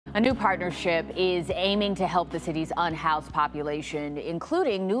A new partnership is aiming to help the city's unhoused population,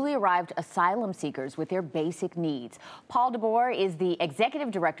 including newly arrived asylum seekers with their basic needs. Paul Boer is the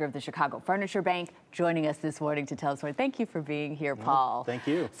executive director of the Chicago Furniture Bank, joining us this morning to tell us more. Thank you for being here, Paul. Thank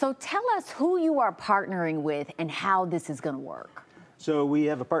you. So tell us who you are partnering with and how this is going to work. So we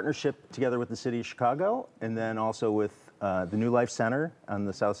have a partnership together with the city of Chicago, and then also with the New Life Center on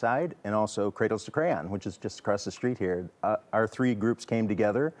the south side, and also Cradles to Crayon, which is just across the street here. Our three groups came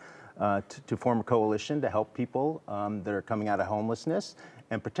together to form a coalition to help people that are coming out of homelessness,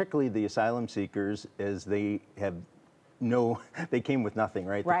 and particularly the asylum seekers, as they have they came with nothing,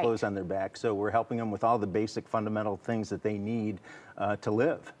 right? The clothes on their back. So we're helping them with all the basic fundamental things that they need to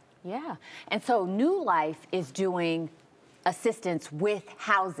live. Yeah, and so New Life is doing assistance with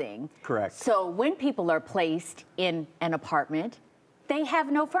housing. Correct. So when people are placed in an apartment, they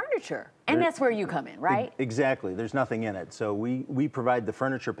have no furniture. And that's where you come in, right? Exactly. There's nothing in it. So we provide the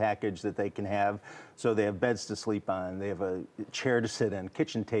furniture package that they can have. So they have beds to sleep on, they have a chair to sit in,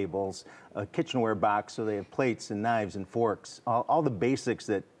 kitchen tables, a kitchenware box, so they have plates and knives and forks, all the basics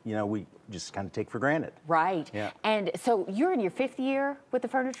that, you know, we just kind of take for granted. Right. Yeah. And so you're in your 5th year with the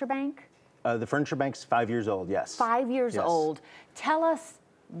Furniture Bank? The Furniture Bank's 5 years old, yes. 5 years old. Tell us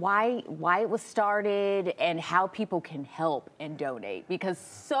why it was started and how people can help and donate, because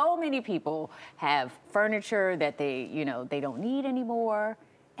so many people have furniture that they don't need anymore,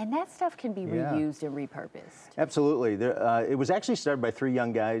 and that stuff can be reused and repurposed. Absolutely. It was actually started by 3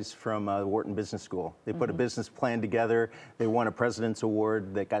 young guys from the Wharton Business School. They put a business plan together. They won a President's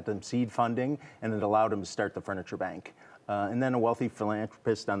Award that got them seed funding, and it allowed them to start the Furniture Bank. And then a wealthy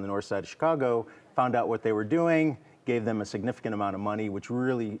philanthropist on the north side of Chicago found out what they were doing, gave them a significant amount of money, which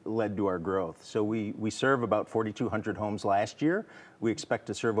really led to our growth. So we serve about 4,200 homes last year. We expect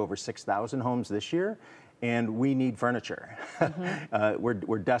to serve over 6,000 homes this year, and we need furniture.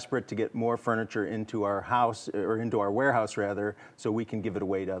 We're desperate to get more furniture into our house, or into our warehouse rather, so we can give it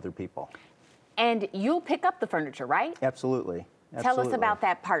away to other people. And you'll pick up the furniture, right? Absolutely. Tell us about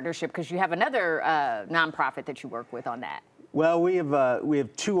that partnership, because you have another nonprofit that you work with on that. Well, we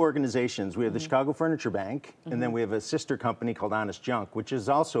have 2 organizations. We have the Chicago Furniture Bank, and then we have a sister company called Honest Junk, which is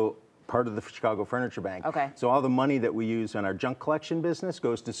also part of the Chicago Furniture Bank. Okay. So all the money that we use on our junk collection business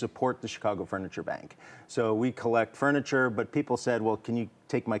goes to support the Chicago Furniture Bank. So we collect furniture, but people said, well, can you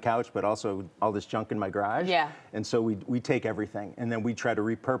take my couch, but also all this junk in my garage? Yeah. And so we take everything, and then we try to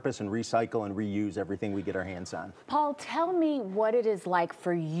repurpose and recycle and reuse everything we get our hands on. Paul, tell me what it is like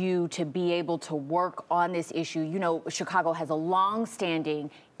for you to be able to work on this issue. You know, Chicago has a long-standing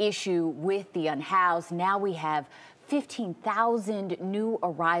issue with the unhoused. Now we have 15,000 new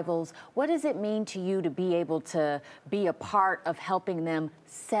arrivals. What does it mean to you to be able to be a part of helping them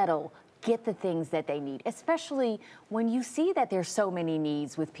settle, get the things that they need, especially when you see that there's so many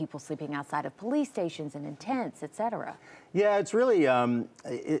needs with people sleeping outside of police stations and in tents, et cetera? Yeah, it's really,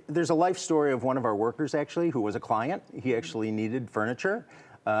 there's a life story of one of our workers actually who was a client. He actually needed furniture.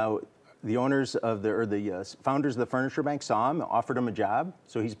 The owners of the founders of the Furniture Bank saw him, offered him a job.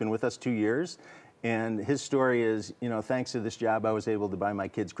 So he's been with us 2 years. And his story is, you know, thanks to this job, I was able to buy my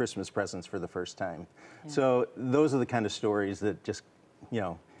kids Christmas presents for the first time. Yeah. So those are the kind of stories that just, you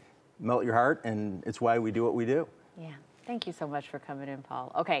know, melt your heart, and it's why we do what we do. Yeah. Thank you so much for coming in,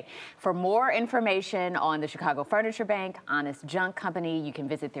 Paul. Okay, for more information on the Chicago Furniture Bank, Honest Junk Company, you can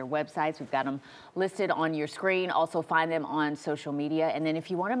visit their websites. We've got them listed on your screen. Also find them on social media. And then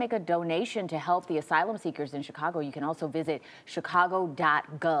if you want to make a donation to help the asylum seekers in Chicago, you can also visit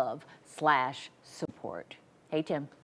chicago.gov/support. Hey, Tim.